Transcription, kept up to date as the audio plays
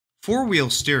Four-wheel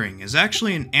steering is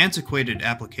actually an antiquated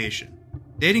application,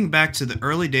 dating back to the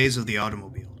early days of the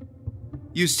automobile.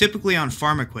 Used typically on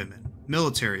farm equipment,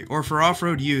 military, or for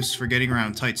off-road use for getting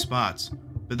around tight spots,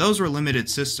 but those were limited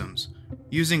systems,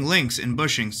 using links and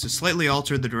bushings to slightly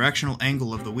alter the directional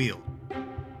angle of the wheel.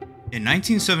 In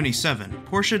 1977,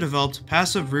 Porsche developed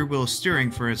passive rear-wheel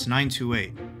steering for its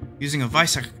 928, using a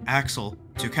Weissach axle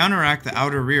to counteract the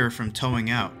outer rear from towing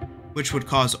out, which would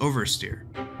cause oversteer.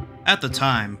 At the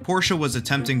time, Porsche was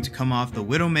attempting to come off the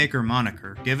Widowmaker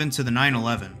moniker given to the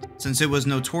 911, since it was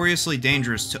notoriously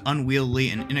dangerous to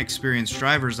unwieldy and inexperienced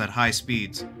drivers at high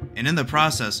speeds, and in the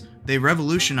process, they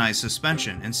revolutionized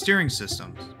suspension and steering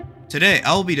systems. Today,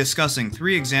 I will be discussing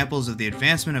 3 examples of the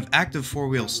advancement of active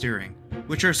four-wheel steering,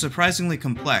 which are surprisingly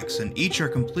complex and each are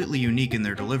completely unique in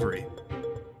their delivery.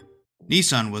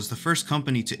 Nissan was the first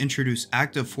company to introduce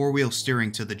active four-wheel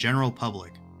steering to the general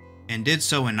public, and did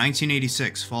so in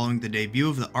 1986 following the debut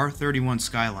of the R31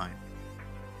 Skyline.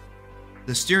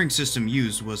 The steering system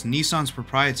used was Nissan's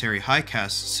proprietary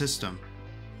HICAS system.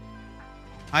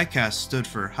 HICAS stood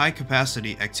for High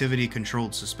Capacity Activity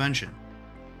Controlled Suspension.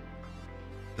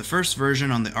 The first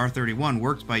version on the R31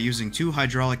 worked by using 2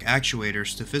 hydraulic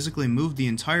actuators to physically move the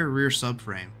entire rear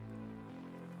subframe.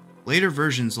 Later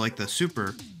versions like the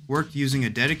Super worked using a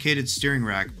dedicated steering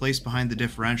rack placed behind the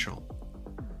differential.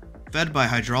 Fed by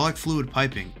hydraulic fluid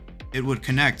piping, it would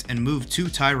connect and move 2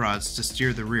 tie rods to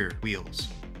steer the rear wheels.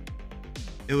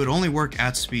 It would only work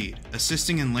at speed,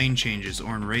 assisting in lane changes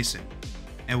or in racing,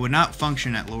 and would not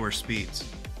function at lower speeds.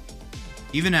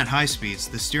 Even at high speeds,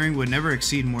 the steering would never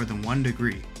exceed more than 1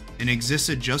 degree, and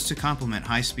existed just to complement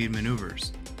high-speed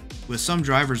maneuvers, with some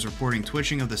drivers reporting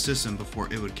twitching of the system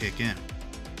before it would kick in.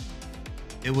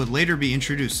 It would later be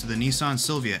introduced to the Nissan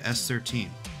Silvia S13,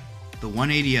 the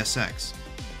 180SX,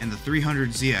 and the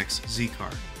 300ZX Z-Car,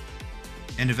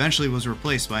 and eventually was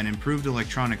replaced by an improved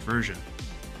electronic version.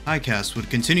 HICAS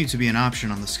would continue to be an option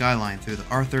on the Skyline through the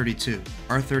R32,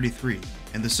 R33,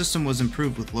 and the system was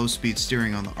improved with low-speed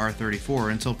steering on the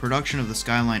R34 until production of the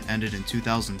Skyline ended in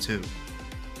 2002.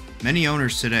 Many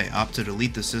owners today opt to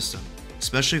delete the system,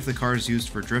 especially if the car is used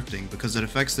for drifting because it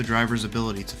affects the driver's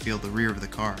ability to feel the rear of the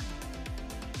car.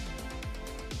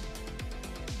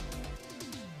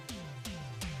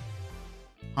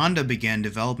 Honda began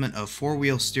development of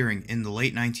four-wheel steering in the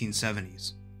late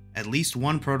 1970s. At least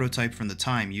one prototype from the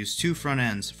time used 2 front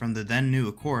ends from the then new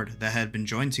Accord that had been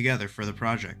joined together for the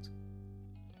project.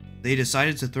 They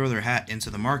decided to throw their hat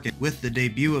into the market with the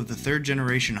debut of the 3rd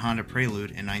generation Honda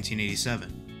Prelude in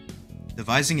 1987,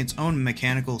 devising its own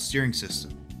mechanical steering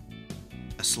system.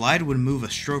 A slide would move a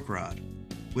stroke rod,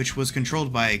 which was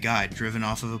controlled by a guide driven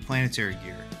off of a planetary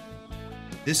gear.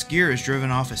 This gear is driven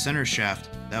off a center shaft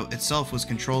that itself was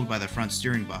controlled by the front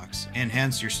steering box, and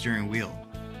hence your steering wheel.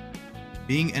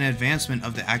 Being an advancement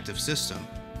of the active system,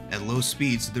 at low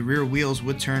speeds the rear wheels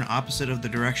would turn opposite of the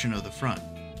direction of the front,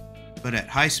 but at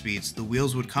high speeds the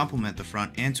wheels would complement the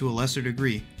front and to a lesser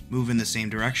degree move in the same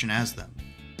direction as them.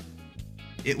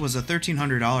 It was a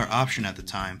 $1,300 option at the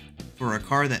time for a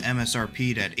car that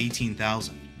MSRP'd at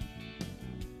 $18,000.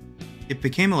 It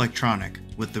became electronic,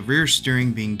 with the rear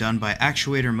steering being done by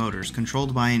actuator motors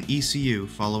controlled by an ECU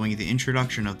following the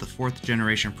introduction of the 4th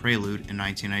generation Prelude in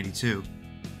 1992.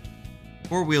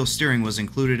 Four-wheel steering was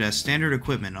included as standard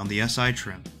equipment on the SI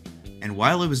trim, and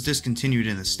while it was discontinued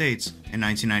in the States in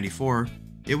 1994,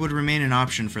 it would remain an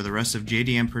option for the rest of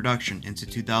JDM production into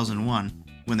 2001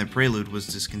 when the Prelude was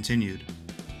discontinued.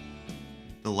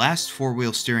 The last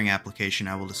four-wheel steering application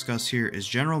I will discuss here is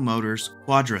General Motors'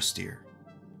 QuadraSteer,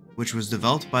 which was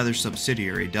developed by their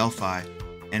subsidiary Delphi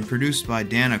and produced by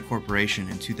Dana Corporation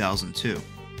in 2002.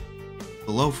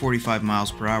 Below 45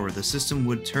 miles per hour, the system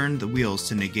would turn the wheels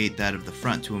to negate that of the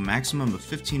front to a maximum of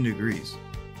 15 degrees,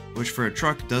 which for a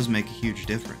truck does make a huge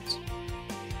difference.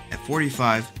 At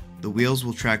 45, the wheels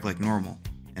will track like normal,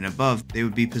 and above, they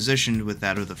would be positioned with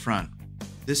that of the front.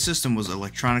 This system was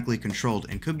electronically controlled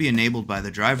and could be enabled by the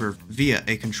driver via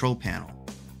a control panel.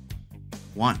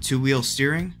 Want two-wheel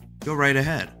steering? Go right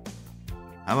ahead.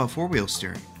 How about four-wheel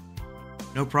steering?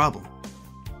 No problem,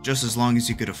 just as long as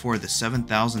you could afford the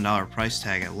 $7,000 price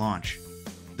tag at launch,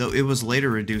 though it was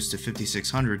later reduced to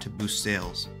 $5,600 to boost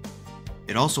sales.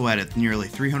 It also added nearly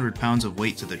 300 pounds of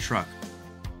weight to the truck,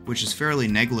 which is fairly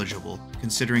negligible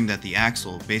considering that the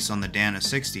axle, based on the Dana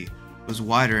 60, was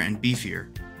wider and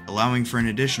beefier, allowing for an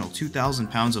additional 2,000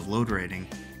 pounds of load rating,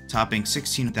 topping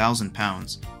 16,000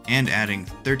 pounds, and adding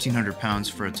 1,300 pounds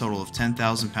for a total of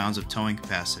 10,000 pounds of towing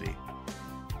capacity.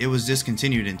 It was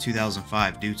discontinued in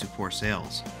 2005 due to poor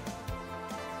sales.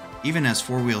 Even as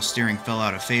four-wheel steering fell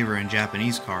out of favor in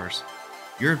Japanese cars,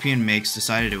 European makes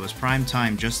decided it was prime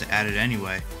time just to add it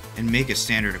anyway and make it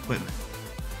standard equipment.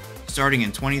 Starting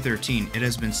in 2013, it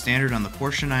has been standard on the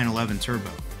Porsche 911 Turbo,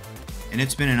 and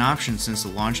it's been an option since the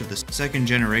launch of the second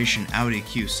generation Audi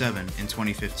Q7 in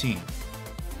 2015.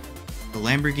 The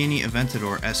Lamborghini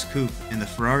Aventador S Coupe and the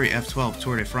Ferrari F12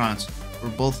 Tour de France were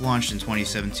both launched in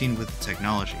 2017 with the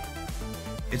technology.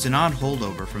 It's an odd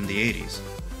holdover from the 80s,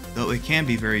 though it can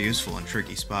be very useful in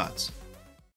tricky spots.